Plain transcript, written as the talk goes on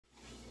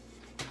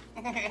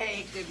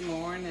Hey, good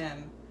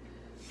morning.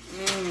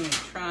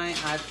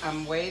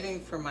 I'm waiting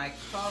for my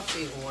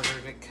coffee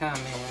order to come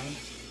in.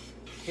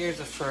 Here's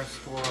a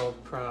first world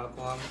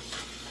problem.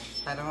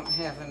 I don't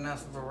have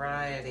enough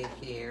variety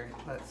here.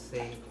 Let's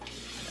see.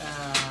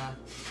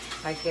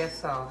 I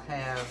guess I'll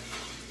have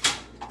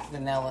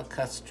vanilla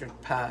custard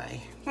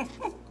pie.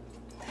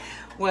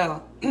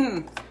 Well,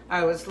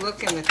 I was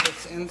looking at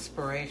this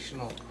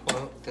inspirational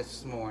quote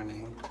this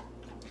morning,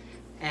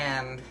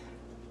 and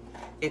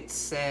it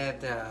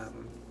said,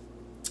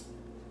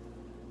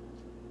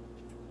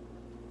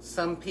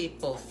 some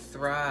people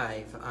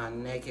thrive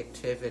on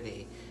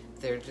negativity.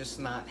 They're just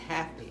not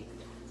happy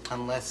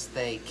unless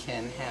they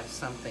can have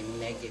something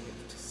negative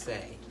to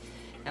say.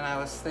 And I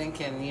was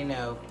thinking,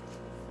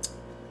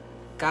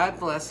 God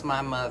bless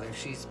my mother.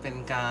 She's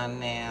been gone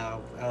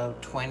now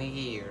 20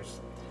 years.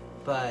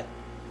 But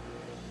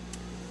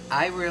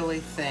I really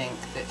think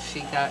that she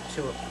got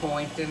to a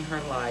point in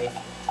her life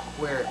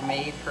where it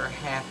made her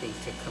happy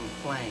to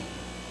complain.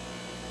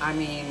 I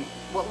mean,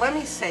 well, let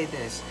me say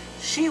this.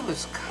 She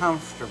was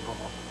comfortable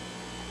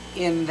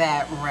in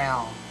that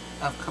realm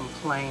of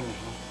complaining.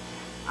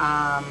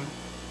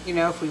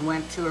 If we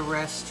went to a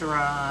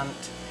restaurant,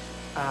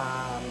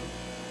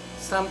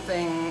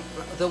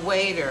 the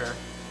waiter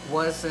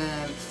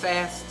wasn't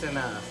fast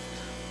enough,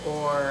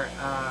 or,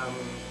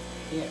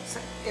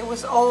 it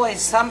was always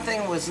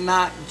something was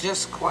not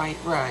just quite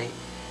right.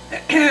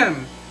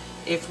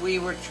 If we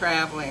were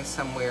traveling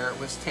somewhere, it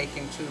was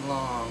taking too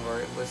long,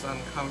 or it was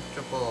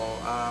uncomfortable.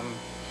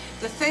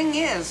 The thing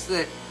is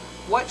that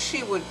what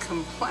she would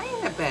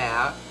complain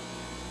about,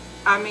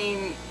 I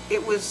mean,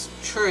 it was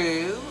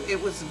true, it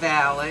was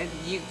valid,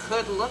 you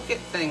could look at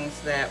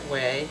things that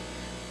way,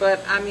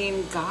 but I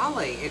mean,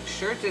 golly, it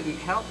sure didn't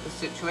help the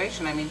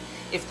situation. I mean,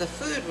 if the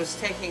food was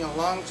taking a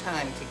long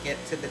time to get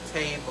to the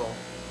table,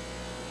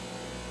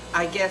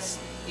 I guess,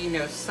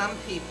 some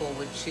people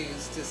would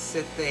choose to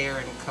sit there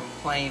and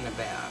complain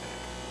about it.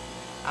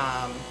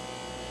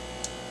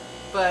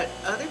 But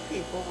other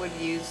people would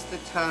use the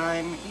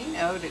time,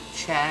 to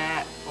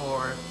chat,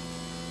 or,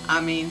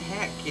 I mean,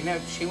 heck,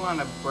 chew on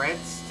a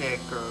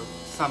breadstick or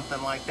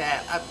something like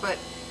that. But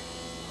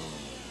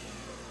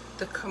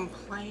the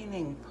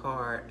complaining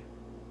part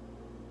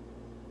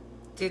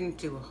didn't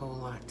do a whole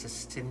lot to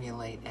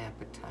stimulate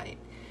appetite,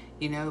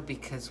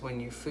 because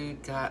when your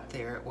food got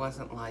there, it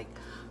wasn't like,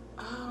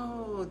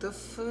 oh, the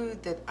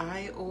food that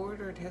I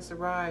ordered has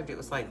arrived. It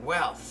was like,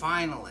 well,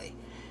 finally.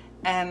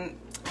 And,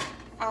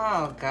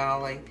 oh,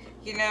 golly,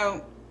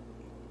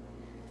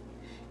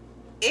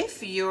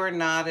 if you're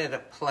not at a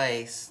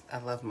place, I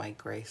love my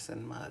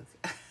Grayson mug.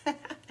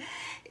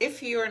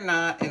 If you're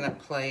not in a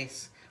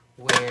place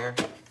where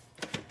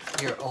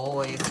you're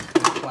always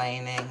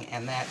complaining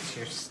and that's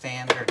your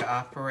standard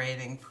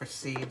operating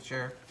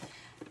procedure,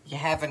 you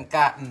haven't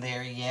gotten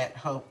there yet,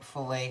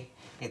 hopefully.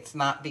 It's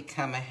not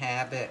become a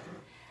habit.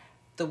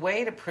 The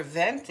way to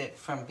prevent it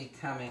from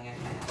becoming a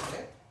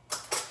habit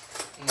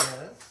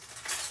is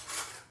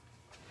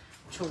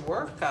to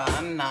work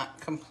on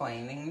not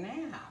complaining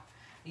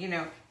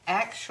now.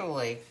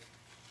 Actually,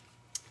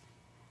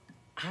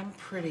 I'm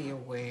pretty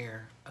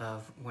aware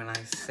of when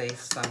I say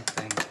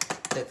something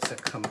that's a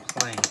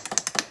complaint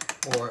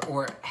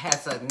or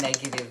has a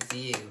negative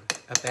view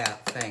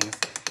about things,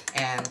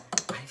 and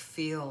I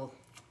feel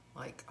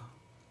like, oh,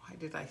 why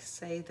did I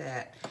say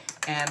that?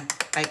 And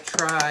I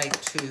try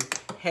to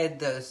head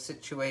those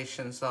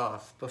situations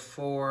off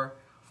before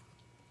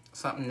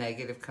something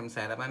negative comes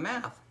out of my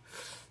mouth.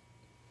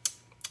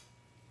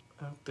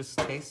 Oh, this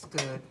tastes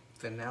good.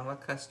 Vanilla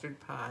custard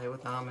pie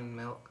with almond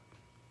milk.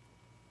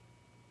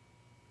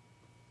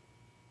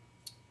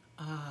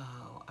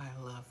 Oh, I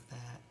love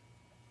that.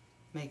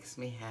 Makes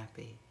me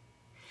happy.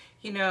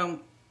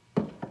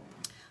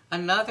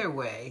 Another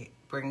way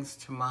brings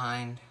to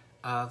mind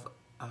of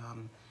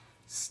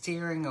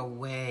steering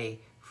away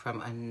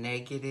from a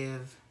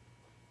negative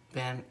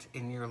bent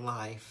in your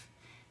life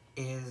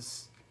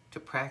is to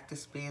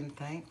practice being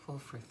thankful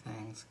for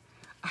things.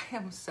 I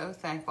am so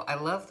thankful. I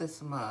love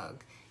this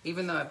mug,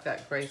 even though I've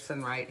got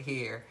Grayson right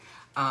here.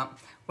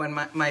 When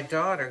my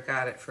daughter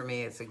got it for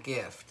me as a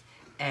gift,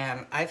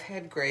 and I've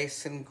had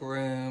Grayson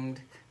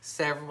groomed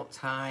several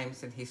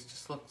times, and he's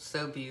just looked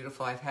so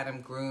beautiful. I've had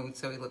him groomed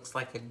so he looks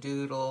like a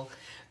doodle,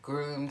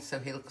 groomed so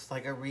he looks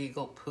like a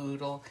regal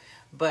poodle.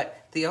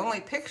 But the only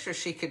picture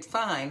she could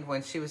find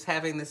when she was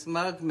having this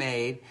mug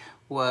made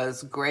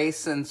was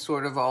Grayson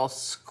sort of all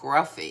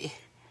scruffy.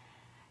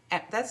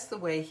 And that's the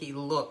way he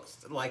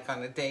looks like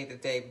on a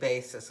day-to-day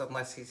basis,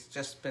 unless he's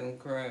just been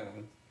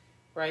groomed.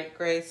 Right,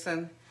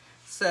 Grayson?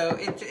 So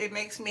it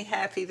makes me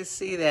happy to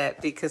see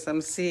that, because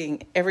I'm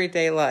seeing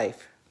everyday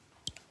life.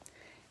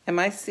 Am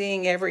I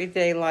seeing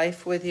everyday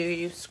life with you,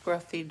 you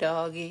scruffy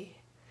doggy?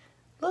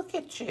 Look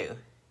at you.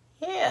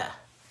 Yeah.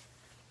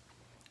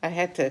 I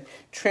had to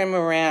trim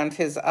around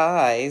his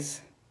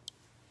eyes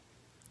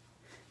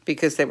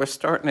because they were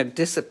starting to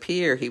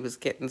disappear. He was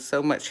getting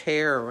so much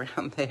hair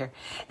around there.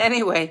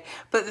 Anyway,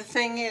 but the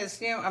thing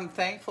is, I'm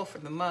thankful for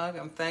the mug.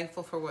 I'm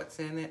thankful for what's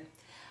in it.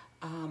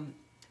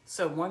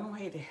 So one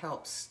way to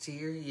help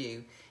steer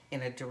you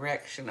in a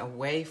direction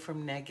away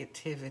from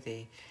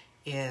negativity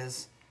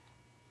is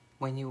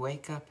when you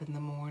wake up in the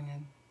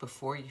morning,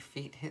 before your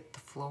feet hit the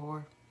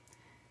floor,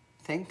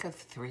 think of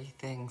 3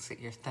 things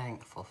that you're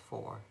thankful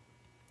for.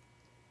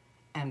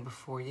 And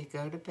before you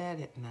go to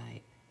bed at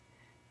night,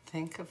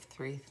 think of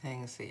 3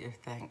 things that you're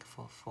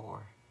thankful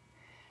for.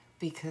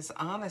 Because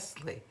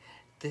honestly,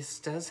 this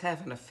does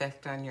have an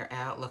effect on your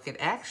outlook. It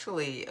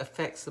actually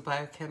affects the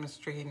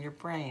biochemistry in your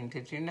brain.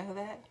 Did you know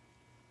that?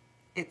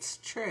 It's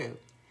true.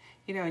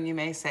 You know, and you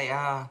may say,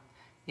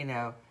 you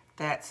know,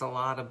 that's a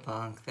lot of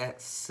bunk.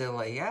 That's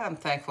silly. Yeah, I'm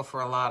thankful for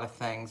a lot of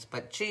things,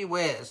 but gee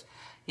whiz,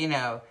 you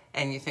know,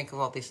 and you think of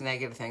all these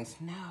negative things.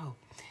 No,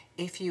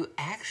 if you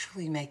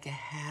actually make a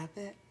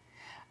habit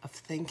of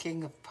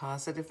thinking of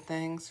positive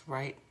things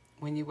right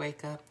when you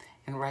wake up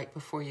and right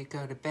before you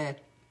go to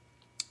bed,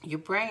 your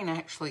brain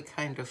actually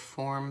kind of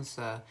forms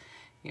a,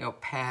 you know,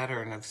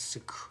 pattern of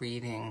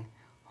secreting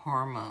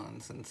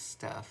hormones and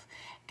stuff,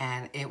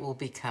 and it will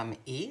become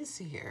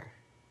easier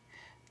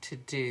to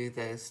do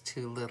those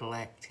 2 little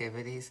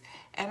activities,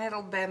 and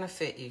it'll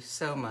benefit you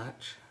so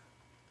much.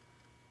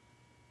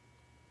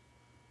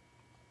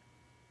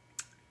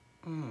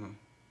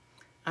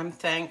 I'm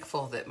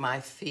thankful that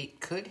my feet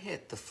could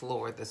hit the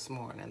floor this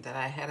morning, that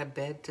I had a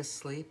bed to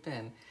sleep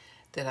in,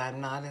 that I'm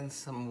not in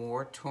some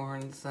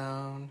war-torn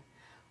zone,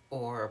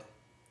 or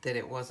that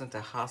it wasn't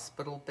a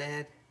hospital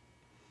bed,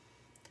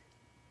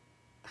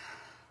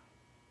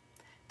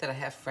 that I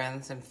have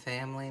friends and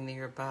family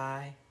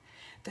nearby,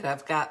 that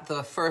I've got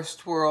the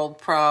first world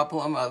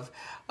problem of,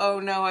 oh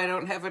no, I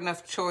don't have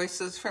enough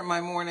choices for my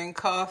morning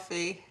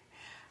coffee.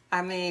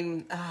 I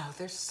mean, oh,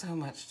 there's so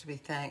much to be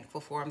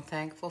thankful for. I'm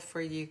thankful for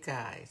you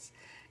guys,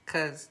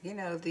 because, you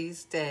know,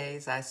 these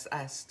days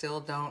I still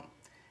don't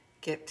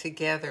get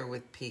together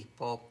with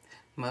people.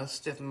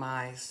 Most of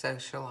my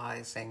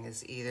socializing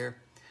is either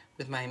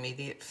with my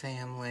immediate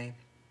family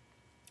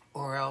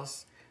or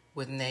else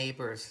with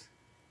neighbors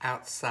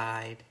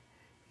outside,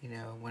 you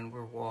know, when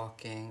we're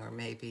walking, or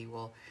maybe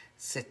we'll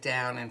sit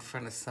down in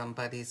front of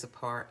somebody's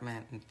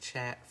apartment and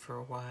chat for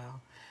a while.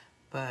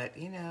 But,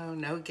 you know,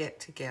 no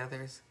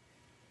get-togethers.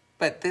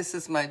 But this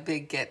is my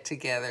big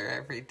get-together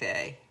every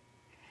day.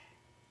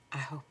 I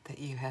hope that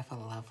you have a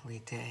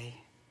lovely day.